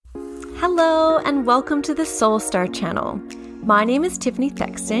Hello and welcome to the Soul Star channel. My name is Tiffany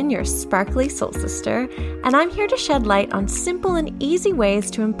Thexton, your sparkly soul sister, and I'm here to shed light on simple and easy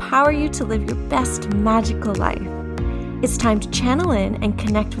ways to empower you to live your best magical life. It's time to channel in and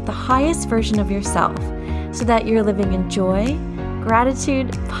connect with the highest version of yourself so that you're living in joy,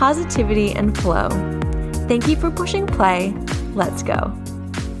 gratitude, positivity, and flow. Thank you for pushing play. Let's go.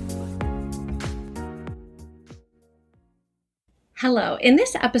 Hello. In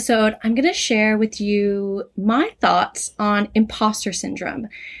this episode, I'm going to share with you my thoughts on imposter syndrome.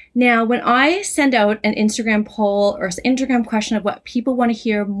 Now, when I send out an Instagram poll or an Instagram question of what people want to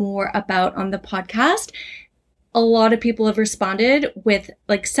hear more about on the podcast, a lot of people have responded with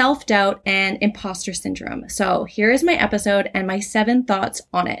like self-doubt and imposter syndrome. So here is my episode and my 7 thoughts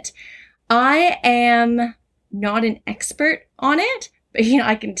on it. I am not an expert on it, but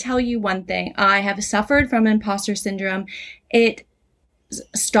I can tell you one thing. I have suffered from imposter syndrome. It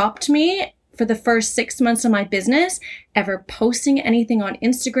stopped me for the first 6 months of my business, ever posting anything on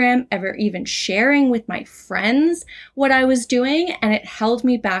Instagram, ever even sharing with my friends what I was doing, and it held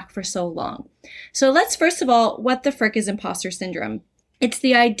me back for so long. So let's first of all, what the frick is imposter syndrome? It's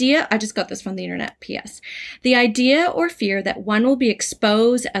the idea, I just got this from the internet, PS. The idea or fear that one will be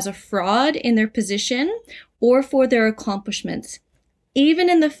exposed as a fraud in their position or for their accomplishments, even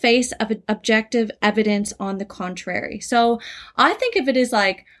in the face of objective evidence on the contrary. So I think of it as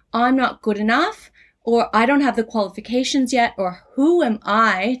like, I'm not good enough, or I don't have the qualifications yet, or who am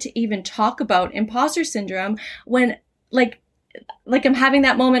I to even talk about imposter syndrome when like I'm having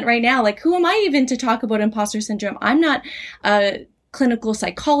that moment right now. Like, who am I even to talk about imposter syndrome? I'm not a clinical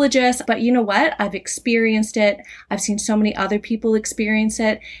psychologist, but you know what? I've experienced it. I've seen so many other people experience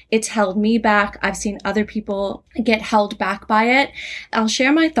it. It's held me back. I've seen other people get held back by it. I'll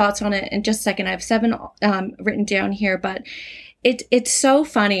share my thoughts on it in just a second. I have 7 written down here, but it's so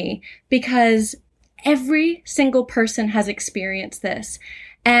funny because every single person has experienced this,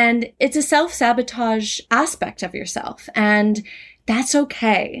 and it's a self-sabotage aspect of yourself, and that's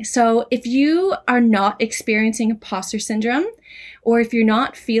okay. So if you are not experiencing imposter syndrome, or if you're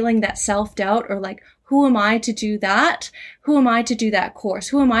not feeling that self-doubt or like, who am I to do that? Who am I to do that course?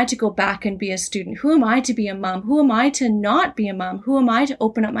 Who am I to go back and be a student? Who am I to be a mom? Who am I to not be a mom? Who am I to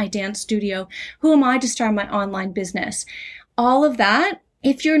open up my dance studio? Who am I to start my online business? All of that,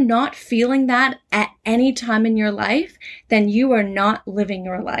 if you're not feeling that at any time in your life, then you are not living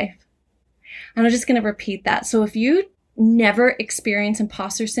your life. And I'm just going to repeat that. So if you never experience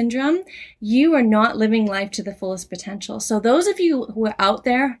imposter syndrome, you are not living life to the fullest potential. So those of you who are out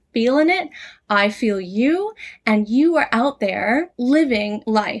there feeling it, I feel you, and you are out there living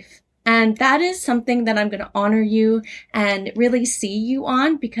life. And that is something that I'm going to honor you and really see you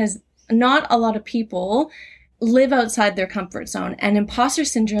on, because not a lot of people live outside their comfort zone. And imposter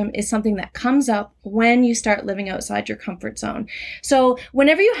syndrome is something that comes up when you start living outside your comfort zone. So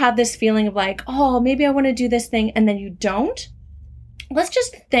whenever you have this feeling of like, oh, maybe I want to do this thing, and then you don't, let's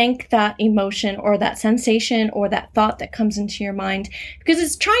just thank that emotion or that sensation or that thought that comes into your mind, because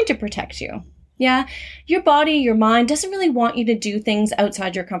it's trying to protect you. Yeah, your body, your mind doesn't really want you to do things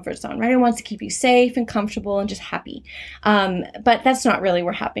outside your comfort zone, right? It wants to keep you safe and comfortable and just happy. But that's not really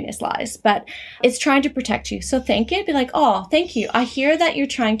where happiness lies, but it's trying to protect you. So thank it. Be like, oh, thank you. I hear that you're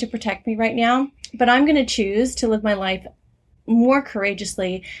trying to protect me right now, but I'm going to choose to live my life more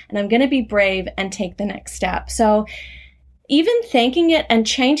courageously, and I'm going to be brave and take the next step. So even thanking it and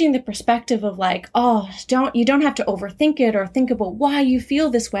changing the perspective of like, oh, you don't have to overthink it or think about why you feel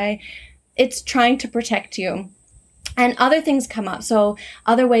this way. It's trying to protect you. And other things come up. So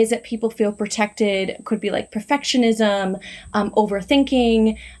other ways that people feel protected could be like perfectionism,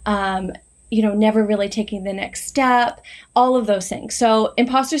 overthinking, never really taking the next step, all of those things. So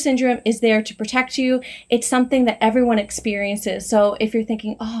imposter syndrome is there to protect you. It's something that everyone experiences. So if you're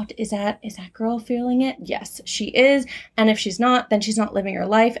thinking, oh, is that girl feeling it? Yes, she is. And if she's not, then she's not living her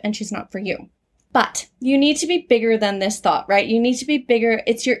life and she's not for you. But you need to be bigger than this thought, right? You need to be bigger.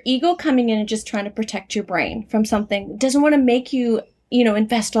 It's your ego coming in and just trying to protect your brain from something. It doesn't want to make you,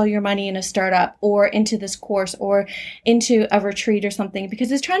 invest all your money in a startup or into this course or into a retreat or something,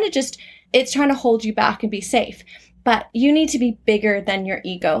 because it's trying to hold you back and be safe. But you need to be bigger than your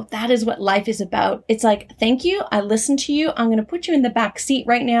ego. That is what life is about. It's like, thank you. I listened to you. I'm going to put you in the back seat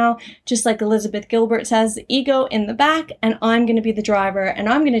right now. Just like Elizabeth Gilbert says, the ego in the back, and I'm going to be the driver, and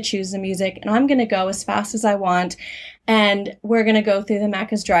I'm going to choose the music, and I'm going to go as fast as I want. And we're going to go through the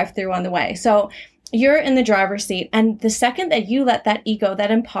Macca's drive-through on the way. So you're in the driver's seat. And the second that you let that ego,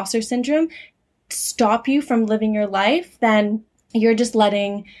 that imposter syndrome stop you from living your life, then you're just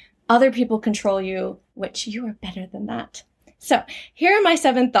letting other people control you, which you are better than that. So here are my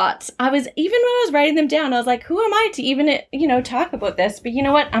 7 thoughts. Even when I was writing them down, I was like, who am I to even, talk about this? But you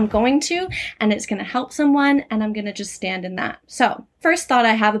know what? I'm going to, and it's going to help someone, and I'm going to just stand in that. So first thought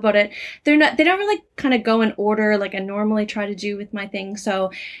I have about it, they don't really kind of go in order like I normally try to do with my things. So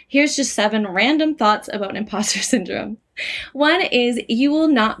here's just 7 random thoughts about imposter syndrome. One is you will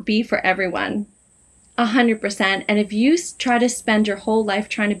not be for everyone. 100%. And if you try to spend your whole life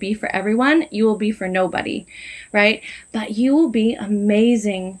trying to be for everyone, you will be for nobody, right? But you will be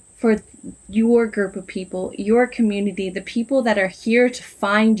amazing for your group of people, your community, the people that are here to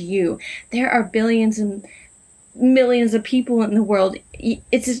find you. There are billions and millions of people in the world.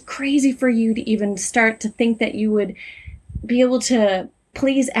 It's crazy for you to even start to think that you would be able to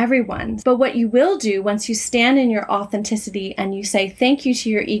please everyone. But what you will do once you stand in your authenticity and you say thank you to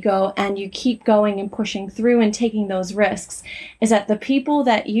your ego and you keep going and pushing through and taking those risks is that the people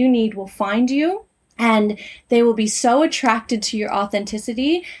that you need will find you and they will be so attracted to your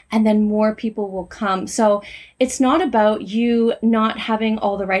authenticity and then more people will come. So it's not about you not having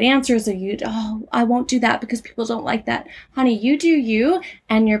all the right answers or I won't do that because people don't like that. Honey, you do you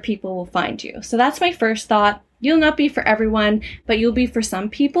and your people will find you. So that's my first thought. You'll not be for everyone, but you'll be for some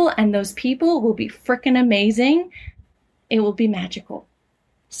people, and those people will be freaking amazing. It will be magical.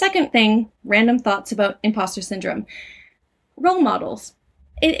 Second thing, random thoughts about imposter syndrome. Role models.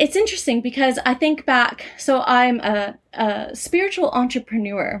 It's interesting because I think back, so I'm a spiritual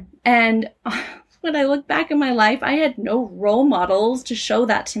entrepreneur, and when I look back in my life, I had no role models to show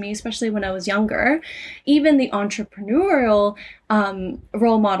that to me, especially when I was younger. Even the entrepreneurial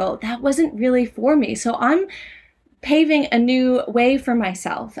role model, that wasn't really for me. So I'm paving a new way for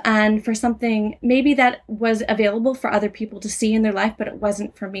myself and for something maybe that was available for other people to see in their life, but it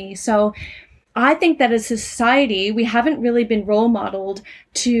wasn't for me. So I think that as a society, we haven't really been role modeled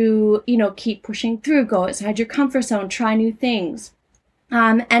to, keep pushing through, go outside your comfort zone, try new things.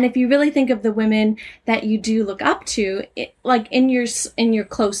 And if you really think of the women that you do look up to, like in your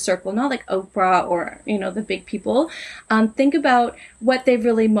close circle, not like Oprah or, the big people, think about what they've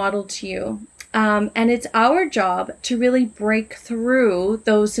really modeled to you. And it's our job to really break through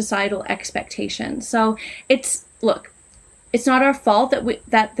those societal expectations. So it's not our fault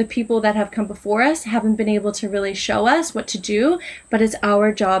that the people that have come before us haven't been able to really show us what to do, but it's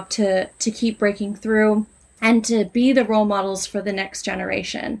our job to keep breaking through and to be the role models for the next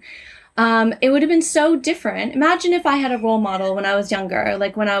generation. It would have been so different. Imagine if I had a role model when I was younger,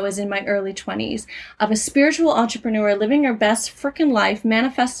 like when I was in my early 20s, of a spiritual entrepreneur living her best freaking life,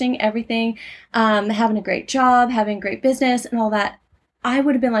 manifesting everything, having a great job, having a great business and all that. I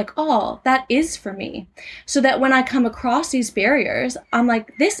would have been like, oh, that is for me. So that when I come across these barriers, I'm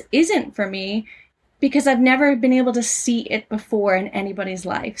like, this isn't for me, because I've never been able to see it before in anybody's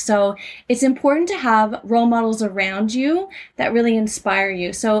life. So it's important to have role models around you that really inspire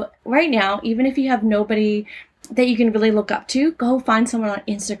you. So right now, even if you have nobody that you can really look up to, go find someone on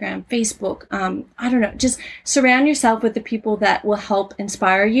Instagram, Facebook. I don't know, just surround yourself with the people that will help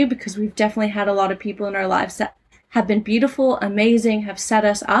inspire you, because we've definitely had a lot of people in our lives that have been beautiful, amazing, have set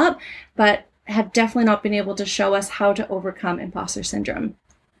us up, but have definitely not been able to show us how to overcome imposter syndrome.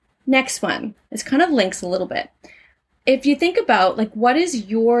 Next one, this kind of links a little bit. If you think about what is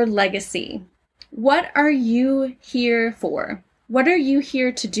your legacy? What are you here for? What are you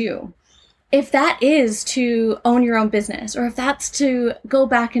here to do? If that is to own your own business, or if that's to go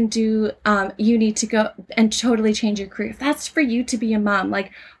back and do, you need to go and totally change your career. If that's for you to be a mom,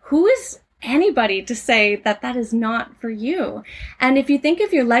 who is anybody to say that that is not for you? And if you think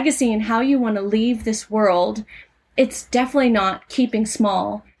of your legacy and how you want to leave this world, it's definitely not keeping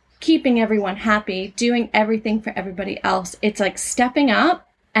small, keeping everyone happy, doing everything for everybody else. It's like stepping up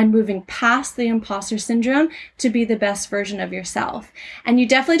and moving past the imposter syndrome to be the best version of yourself. And you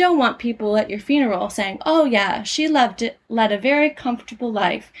definitely don't want people at your funeral saying, oh yeah, she led a very comfortable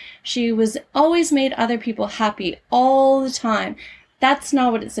life. She was always made other people happy all the time. That's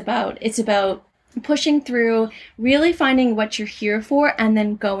not what it's about. It's about pushing through, really finding what you're here for, and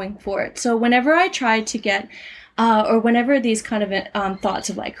then going for it. So whenever I try to get or whenever these kind of thoughts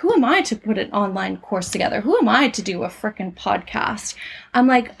of who am I to put an online course together? Who am I to do a frickin' podcast? I'm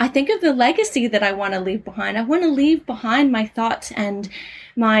like, I think of the legacy that I want to leave behind. I want to leave behind my thoughts and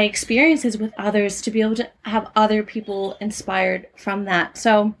my experiences with others to be able to have other people inspired from that.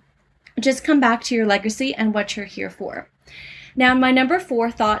 So just come back to your legacy and what you're here for. Now, my number 4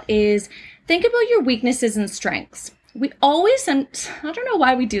 thought is think about your weaknesses and strengths. We always, and I don't know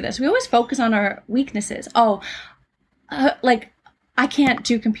why we do this, we always focus on our weaknesses. I can't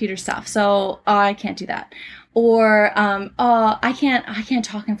do computer stuff, so I can't do that. or, oh, I can't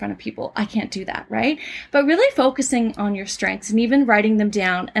talk in front of people. I can't do that, right? But really focusing on your strengths and even writing them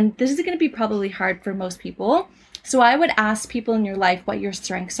down. And this is going to be probably hard for most people. So I would ask people in your life what your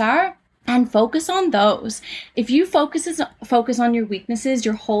strengths are and focus on those. If you focus on your weaknesses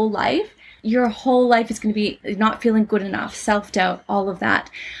your whole life is going to be not feeling good enough, self-doubt, all of that.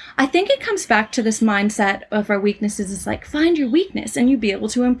 I think it comes back to this mindset of our weaknesses is like, find your weakness and you'll be able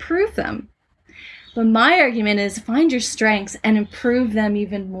to improve them. But my argument is find your strengths and improve them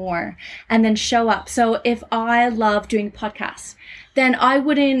even more and then show up. So if I love doing podcasts, then I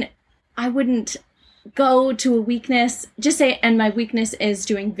wouldn't go to a weakness, just say, and my weakness is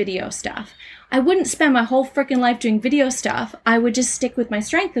doing video stuff. I wouldn't spend my whole freaking life doing video stuff. I would just stick with my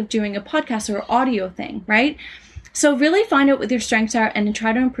strength of doing a podcast or audio thing, right? So really find out what your strengths are and then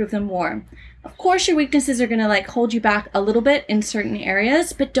try to improve them more. Of course, your weaknesses are going to like hold you back a little bit in certain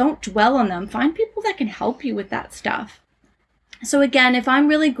areas, but don't dwell on them. Find people that can help you with that stuff. So again, if I'm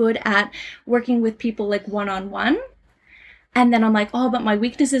really good at working with people like one-on-one, and then I'm like, oh, but my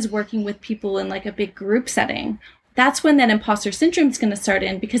weakness is working with people in like a big group setting. That's when that imposter syndrome is going to start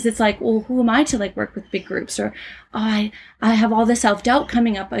in, because it's like, well, who am I to like work with big groups? Or I have all this self-doubt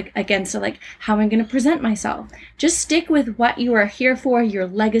coming up against like how I'm going to present myself. Just stick with what you are here for, your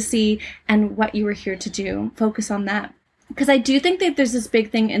legacy, and what you are here to do. Focus on that. Because I do think that there's this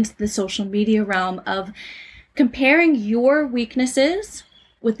big thing into the social media realm of comparing your weaknesses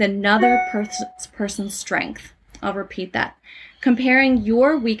with another person's strength. I'll repeat that. Comparing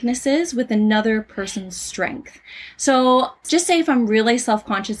your weaknesses with another person's strength. So just say if I'm really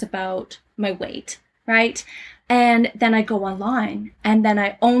self-conscious about my weight, right? And then I go online and then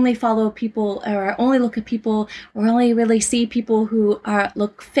I only follow people, or I only look at people, or only really see people who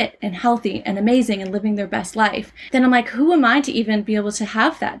look fit and healthy and amazing and living their best life. Then I'm like, who am I to even be able to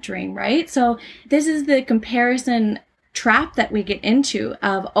have that dream, right? So this is the comparison trap that we get into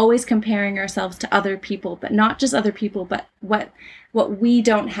of always comparing ourselves to other people, but not just other people, but what we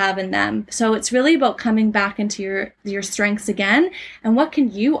don't have in them. So it's really about coming back into your strengths again, and what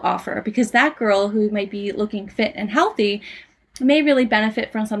can you offer? Because that girl who might be looking fit and healthy may really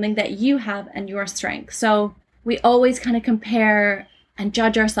benefit from something that you have and your strength. So we always kind of compare and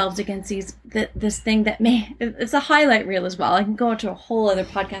judge ourselves against this thing that it's a highlight reel as well. I can go into a whole other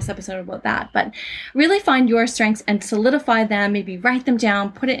podcast episode about that, but really find your strengths and solidify them, maybe write them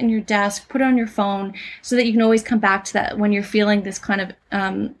down, put it in your desk, put it on your phone, so that you can always come back to that when you're feeling this kind of,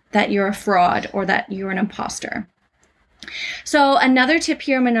 that you're a fraud or that you're an imposter. So another tip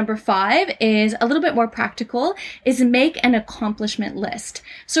here, my number 5, is a little bit more practical, is make an accomplishment list.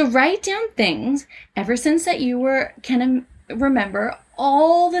 So write down things ever since that you can remember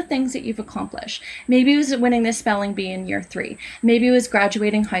all the things that you've accomplished. Maybe it was winning the spelling bee in year 3. Maybe it was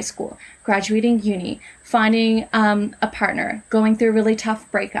graduating high school, graduating uni, finding a partner, going through a really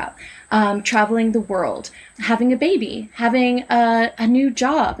tough breakup, traveling the world, having a baby, having a new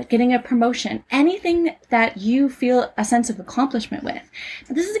job, getting a promotion, anything that you feel a sense of accomplishment with.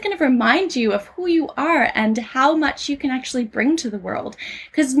 This is going to remind you of who you are and how much you can actually bring to the world.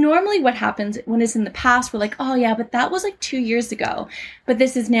 Because normally what happens when it's in the past, we're like, oh yeah, but that was like 2 years ago, but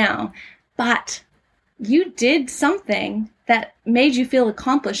this is now. But you did something that made you feel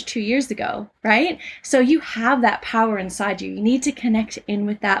accomplished 2 years ago, right? So you have that power inside you. You need to connect in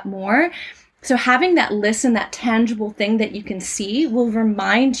with that more. So having that list and that tangible thing that you can see will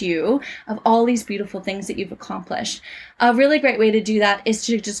remind you of all these beautiful things that you've accomplished. A really great way to do that is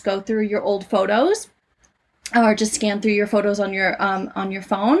to just go through your old photos, or just scan through your photos on your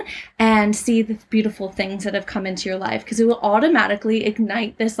phone and see the beautiful things that have come into your life, because it will automatically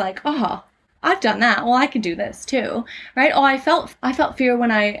ignite this like, oh, I've done that. Well, I can do this too, right? Oh, I felt fear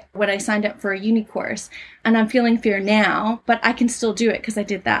when I signed up for a uni course, and I'm feeling fear now, but I can still do it because I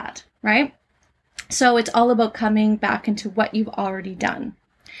did that, right? So it's all about coming back into what you've already done.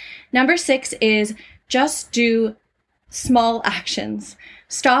 Number 6 is just do small actions.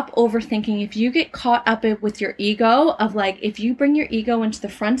 Stop overthinking. If you get caught up with your ego of like, if you bring your ego into the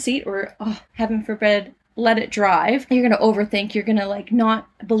front seat, or heaven forbid, let it drive, you're going to overthink. You're going to like not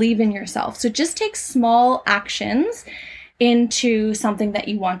believe in yourself. So just take small actions into something that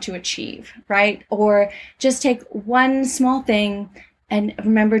you want to achieve, right? Or just take one small thing. And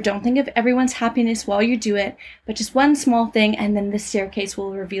remember, don't think of everyone's happiness while you do it, but just one small thing, and then the staircase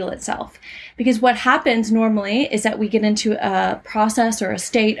will reveal itself. Because what happens normally is that we get into a process or a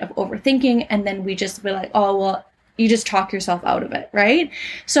state of overthinking, and then we just be like, oh, well, you just talk yourself out of it, right?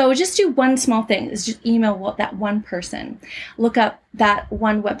 So just do one small thing, is just email that one person. Look up that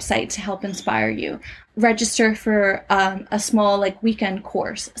one website to help inspire you. Register for a small like weekend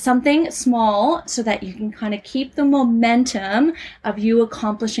course, something small so that you can kind of keep the momentum of you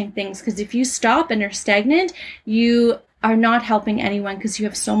accomplishing things. Because if you stop and are stagnant, you are not helping anyone because you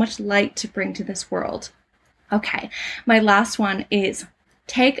have so much light to bring to this world. Okay, my last one is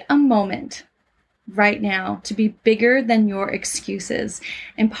take a moment right now to be bigger than your excuses.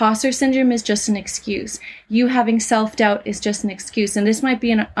 Imposter syndrome is just an excuse. You having self-doubt is just an excuse. And this might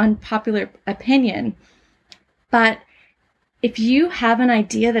be an unpopular opinion, but if you have an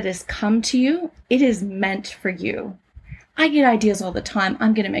idea that has come to you, it is meant for you. I get ideas all the time.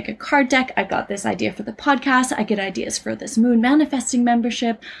 I'm going to make a card deck. I got this idea for the podcast. I get ideas for this moon manifesting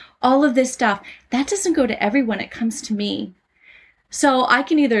membership, all of this stuff. That doesn't go to everyone. It comes to me. So I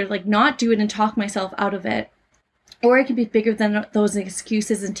can either like not do it and talk myself out of it, or I can be bigger than those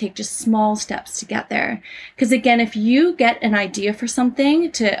excuses and take just small steps to get there. Because again, if you get an idea for something,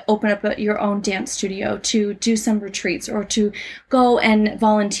 to open up your own dance studio, to do some retreats, or to go and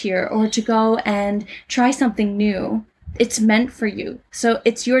volunteer, or to go and try something new, it's meant for you. So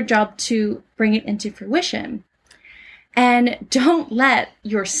it's your job to bring it into fruition. And don't let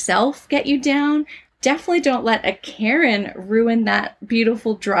yourself get you down. Definitely don't let a Karen ruin that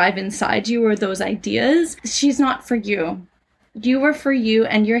beautiful drive inside you or those ideas. She's not for you. You are for you,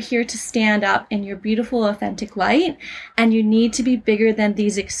 and you're here to stand up in your beautiful, authentic light. And you need to be bigger than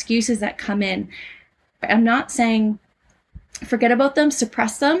these excuses that come in. I'm not saying forget about them,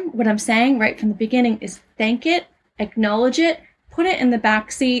 suppress them. What I'm saying right from the beginning is thank it, acknowledge it, put it in the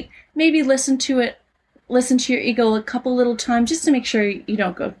back seat, maybe listen to your ego a couple little times just to make sure you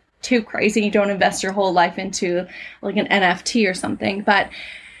don't go too crazy. You don't invest your whole life into like an NFT or something, but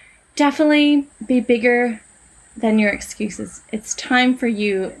definitely be bigger than your excuses. It's time for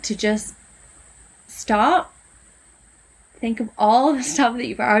you to just stop, think of all the stuff that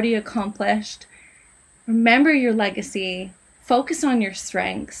you've already accomplished, remember your legacy, focus on your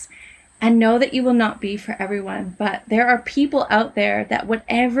strengths, and know that you will not be for everyone, but there are people out there that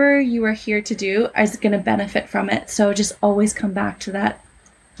whatever you are here to do is going to benefit from it. So just always come back to that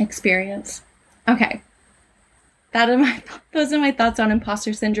experience. Okay. Those are my thoughts on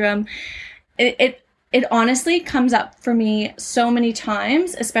imposter syndrome. It honestly comes up for me so many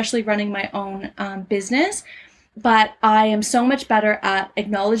times, especially running my own business, but I am so much better at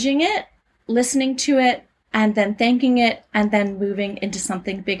acknowledging it, listening to it, and then thanking it, and then moving into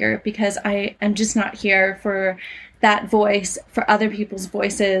something bigger, because I am just not here for that voice, for other people's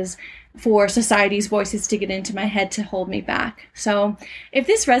voices, for society's voices to get into my head to hold me back. So if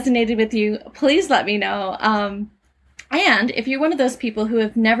this resonated with you, please let me know. And if you're one of those people who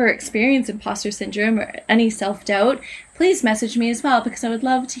have never experienced imposter syndrome or any self-doubt, please message me as well, because I would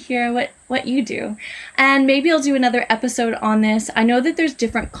love to hear what you do. And maybe I'll do another episode on this. I know that there's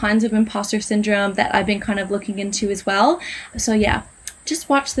different kinds of imposter syndrome that I've been kind of looking into as well. So yeah, just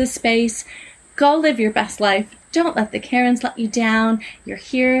watch this space. Go live your best life. Don't let the Karens let you down. You're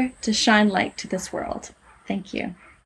here to shine light to this world. Thank you.